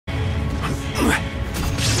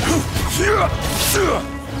There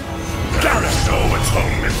is no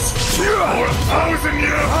atonement for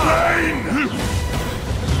 1,000-year pain!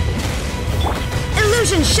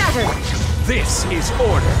 Illusion shattered! This is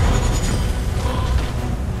order.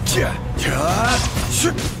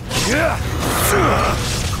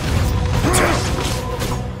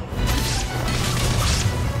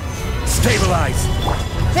 Stabilize!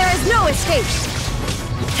 There is no escape!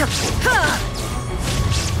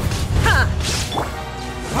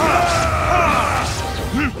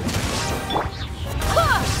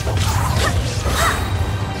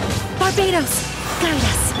 Barbados, guide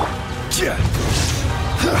us!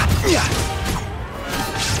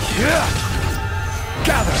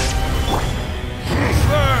 Gather!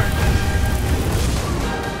 Burn!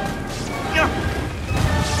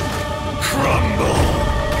 Crumble!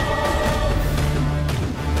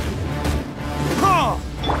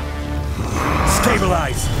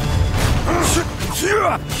 Stabilize!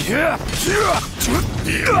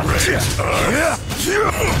 The enraged earth!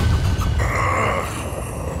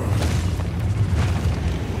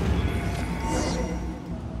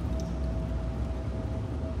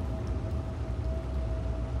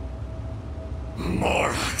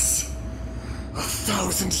 Morax,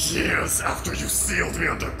 1,000 years after you sealed me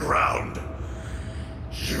underground,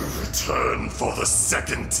 you return for the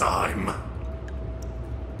second time.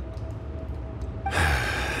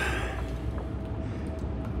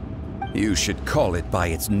 You should call it by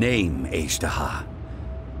its name, Ajdaha.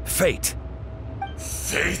 Fate.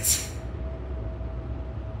 Fate?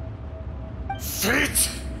 Fate?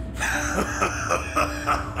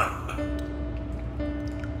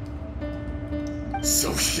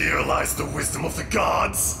 So here lies the wisdom of the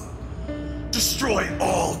gods. Destroy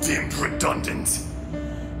all deemed redundant.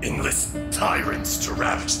 Enlist tyrants to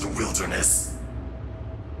ravage the wilderness.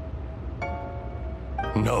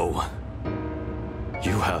 No.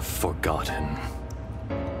 You have forgotten.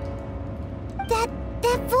 That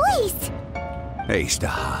voice!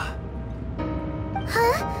 Ajdaha.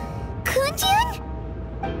 Huh? Kunjun?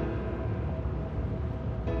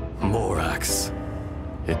 Morax.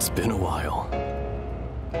 It's been a while.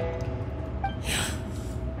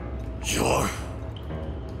 You're...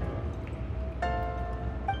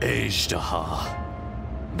 Ajdaha.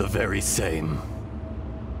 The very same.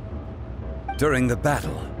 During the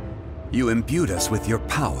battle, you imbued us with your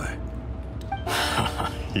power.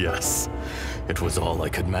 Yes, it was all I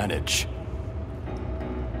could manage.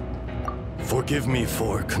 Forgive me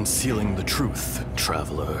for concealing the truth,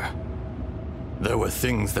 Traveler. There were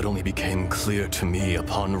things that only became clear to me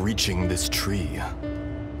upon reaching this tree.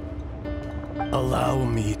 Allow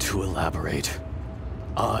me to elaborate.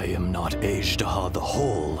 I am not Ajdaha the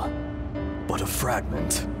whole, but a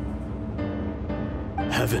fragment.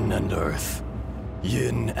 Heaven and earth,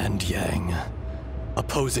 yin and yang,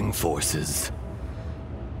 opposing forces.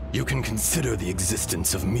 You can consider the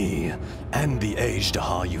existence of me and the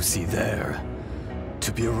Ajdaha you see there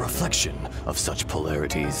to be a reflection of such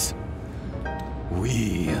polarities.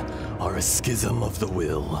 We are a schism of the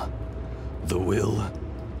will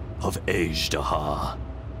of Ajdaha.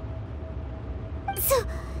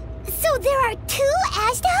 So there are two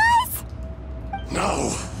Ajdahas?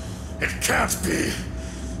 No, it can't be.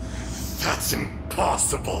 That's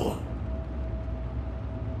impossible.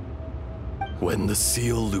 When the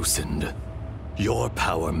seal loosened, your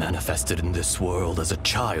power manifested in this world as a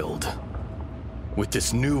child. With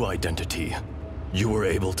this new identity, you were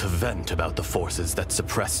able to vent about the forces that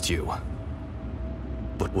suppressed you.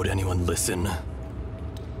 But would anyone listen?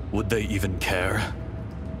 Would they even care?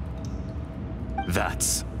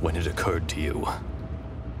 That's when it occurred to you.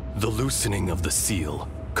 The loosening of the seal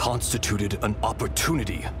constituted an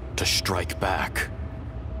opportunity to strike back.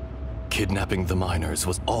 Kidnapping the miners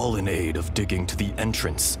was all in aid of digging to the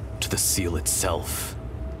entrance to the seal itself.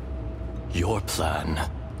 Your plan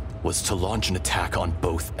was to launch an attack on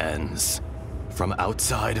both ends, from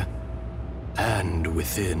outside and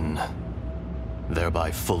within,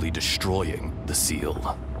 thereby fully destroying the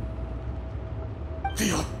seal.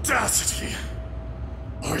 The audacity!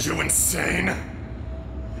 Are you insane?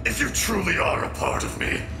 If you truly are a part of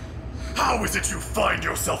me, how is it you find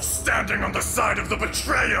yourself standing on the side of the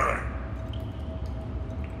betrayer?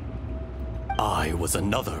 I was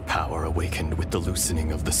another power awakened with the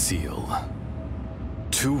loosening of the seal.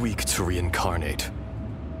 Too weak to reincarnate,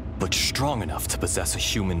 but strong enough to possess a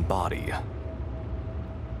human body.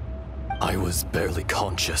 I was barely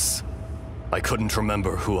conscious. I couldn't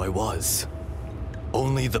remember who I was.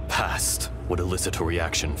 Only the past would elicit a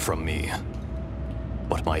reaction from me.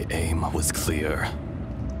 But my aim was clear.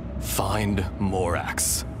 Find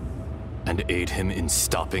Morax, and aid him in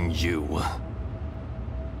stopping you.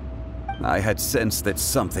 I had sensed that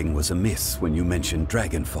something was amiss when you mentioned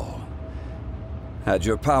Dragonfall. Had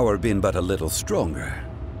your power been but a little stronger,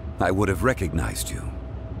 I would have recognized you.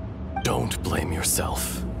 Don't blame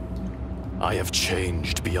yourself. I have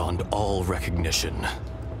changed beyond all recognition.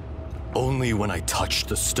 Only when I touched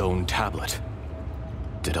the stone tablet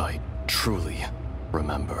did I truly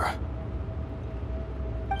remember.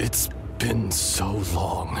 It's been so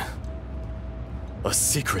long. A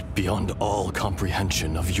secret beyond all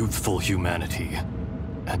comprehension of youthful humanity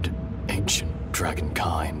and ancient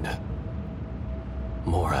dragonkind.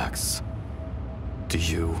 Morax, do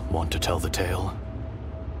you want to tell the tale?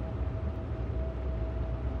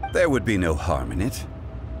 There would be no harm in it.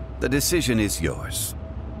 The decision is yours.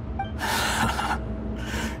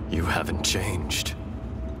 You haven't changed.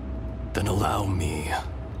 Then allow me.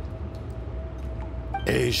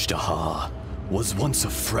 Ashtaha was once a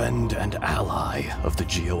friend and ally of the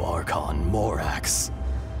Geo-Archon Morax,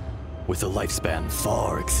 with a lifespan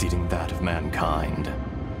far exceeding that of mankind.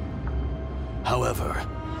 However,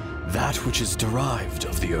 that which is derived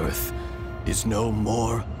of the Earth is no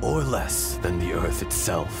more or less than the Earth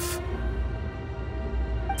itself.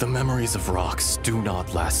 The memories of rocks do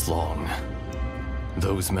not last long.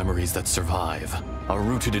 Those memories that survive are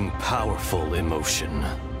rooted in powerful emotion.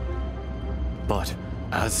 But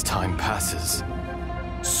as time passes,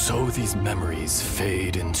 so these memories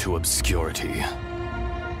fade into obscurity.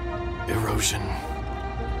 Erosion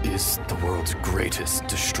is the world's greatest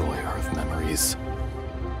destroyer of memories.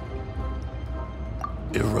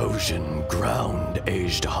 Erosion ground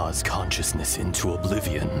Ashtaha's consciousness into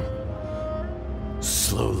oblivion.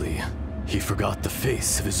 Slowly, he forgot the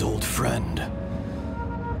face of his old friend,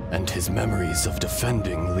 and his memories of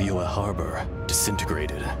defending Liyue Harbor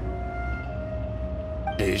disintegrated.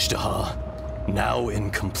 Ashtaha, now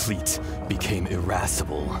incomplete, became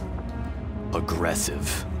irascible,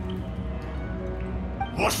 aggressive.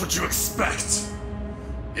 What would you expect?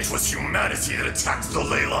 It was humanity that attacked the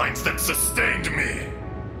ley lines that sustained me.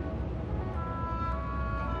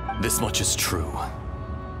 This much is true,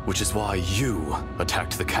 which is why you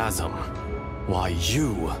attacked the chasm, why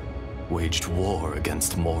you waged war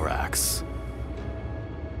against Morax.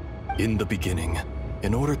 In the beginning,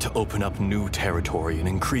 in order to open up new territory and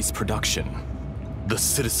increase production, the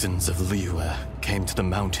citizens of Liyue came to the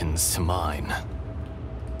mountains to mine.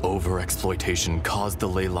 Overexploitation caused the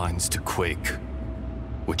ley lines to quake,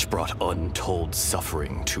 which brought untold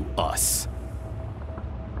suffering to us.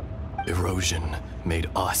 Erosion made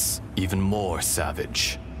us even more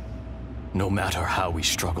savage. No matter how we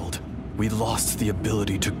struggled, we lost the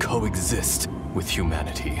ability to coexist with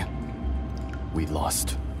humanity. We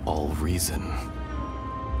lost all reason.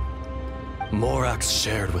 Morax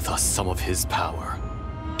shared with us some of his power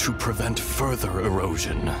to prevent further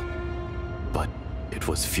erosion, but it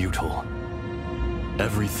was futile.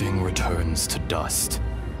 Everything returns to dust.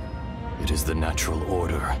 It is the natural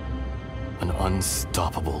order, an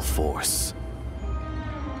unstoppable force.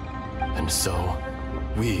 And so,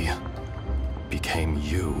 we became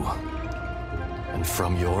you. And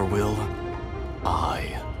from your will,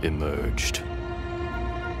 I emerged.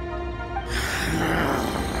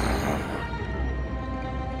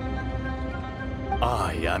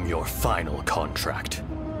 I am your final contract.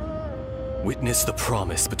 Witness the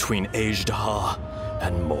promise between Ashtaha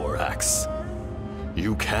and Morax.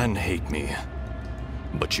 You can hate me,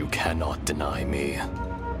 but you cannot deny me.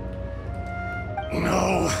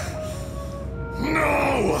 No!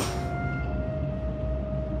 No!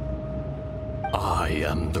 I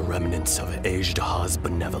am the remnants of Ashtaha's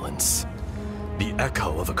benevolence, the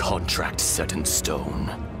echo of a contract set in stone.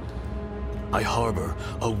 I harbor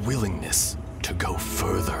a willingness to go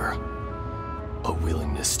further, a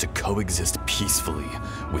willingness to coexist peacefully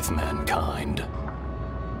with mankind.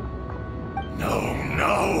 No,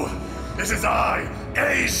 no! It is I,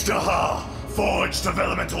 Ashtaha, forged of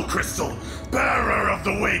elemental crystal, bearer of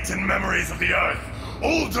the weight and memories of the earth,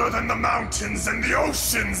 older than the mountains and the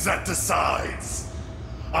oceans that decides.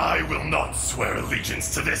 I will not swear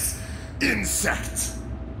allegiance to this insect.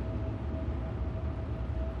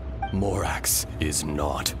 Morax is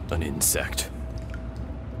not an insect.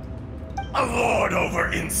 A lord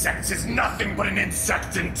over insects is nothing but an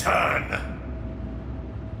insect in turn.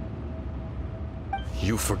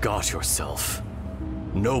 You forgot yourself.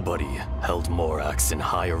 Nobody held Morax in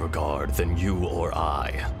higher regard than you or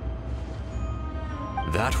I.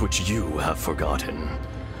 That which you have forgotten,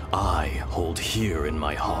 I hold here in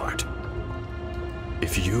my heart.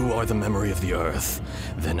 If you are the memory of the Earth,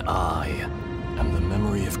 then I am the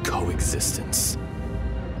memory of coexistence.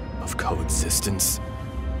 Of coexistence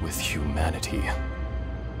with humanity.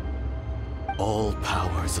 All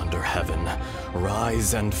powers under heaven,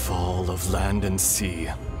 rise and fall of land and sea.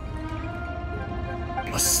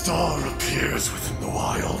 A star appears within the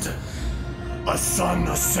wild. A sun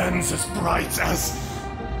ascends as bright as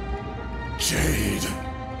jade.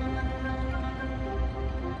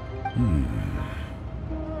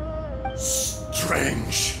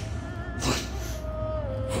 Strange.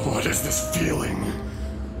 What is this feeling?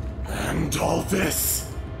 And all this?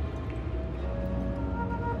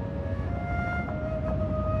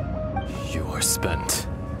 You are spent,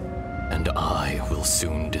 and I will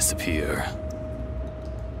soon disappear.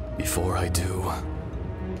 Before I do,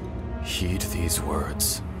 heed these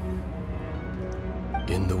words.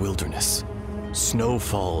 In the wilderness, snow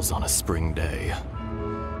falls on a spring day.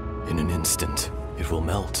 In an instant, it will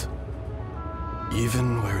melt,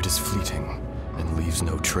 even where it is fleeting and leaves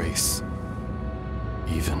no trace,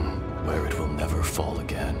 even where it will never fall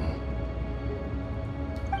again.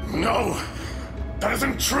 No! That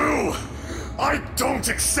isn't true! I don't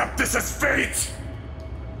accept this as fate!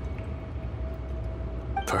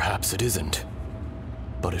 Perhaps it isn't,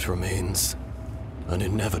 but it remains an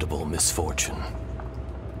inevitable misfortune.